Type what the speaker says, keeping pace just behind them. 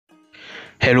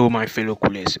Hello my fellow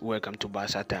coolers, welcome to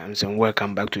Barca Times and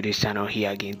welcome back to this channel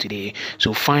here again today.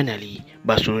 So finally,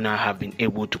 Barcelona have been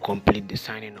able to complete the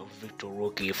signing of Victor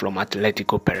Roque from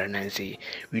Atletico Paranaense.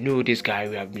 We know this guy,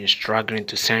 we have been struggling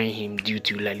to sign him due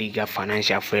to La Liga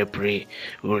financial fair play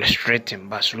restricting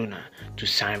Barcelona to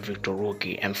sign Victor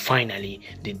Roque, and finally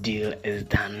the deal is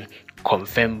done,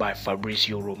 confirmed by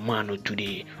Fabrizio Romano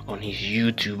today on his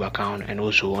YouTube account and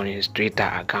also on his Twitter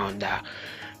account that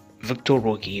Victor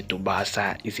Roque to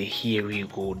Barca is a here we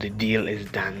go. The deal is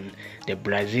done. The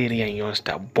Brazilian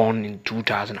youngster born in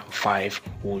 2005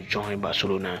 will join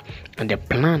Barcelona, and the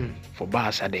plan for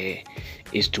Barca there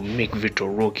is to make Victor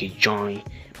Roque join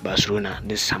Barcelona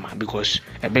this summer, because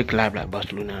a big club like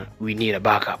Barcelona, we need a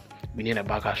backup. We need a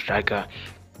backup striker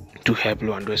to help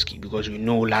Lewandowski, because we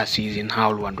know last season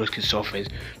how Lewandowski suffers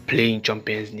playing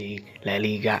Champions League, La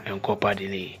Liga and Copa del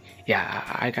Rey. Yeah,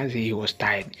 I can say he was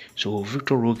tired. So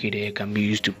Victor Roque there can be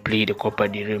used to play the Copa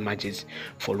del Rey matches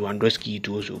for Lewandowski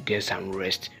to also get some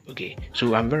rest. Okay,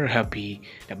 so I'm very happy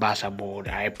the Barca board.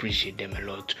 I appreciate them a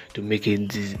lot to making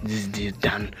this deal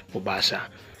done for Barca.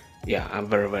 Yeah, I'm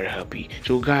very happy.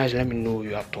 So guys, let me know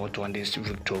your thoughts on this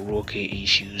Victor Roque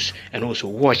issues, and also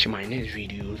watch my next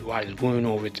videos what is going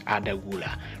on with Arda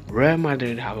Güler. Real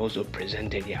Madrid have also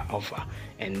presented their offer,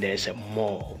 and there's a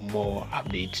more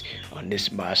updates on this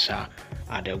Barca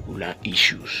Arda Güler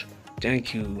issues.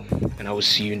 Thank you, and I will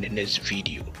see you in the next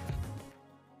video.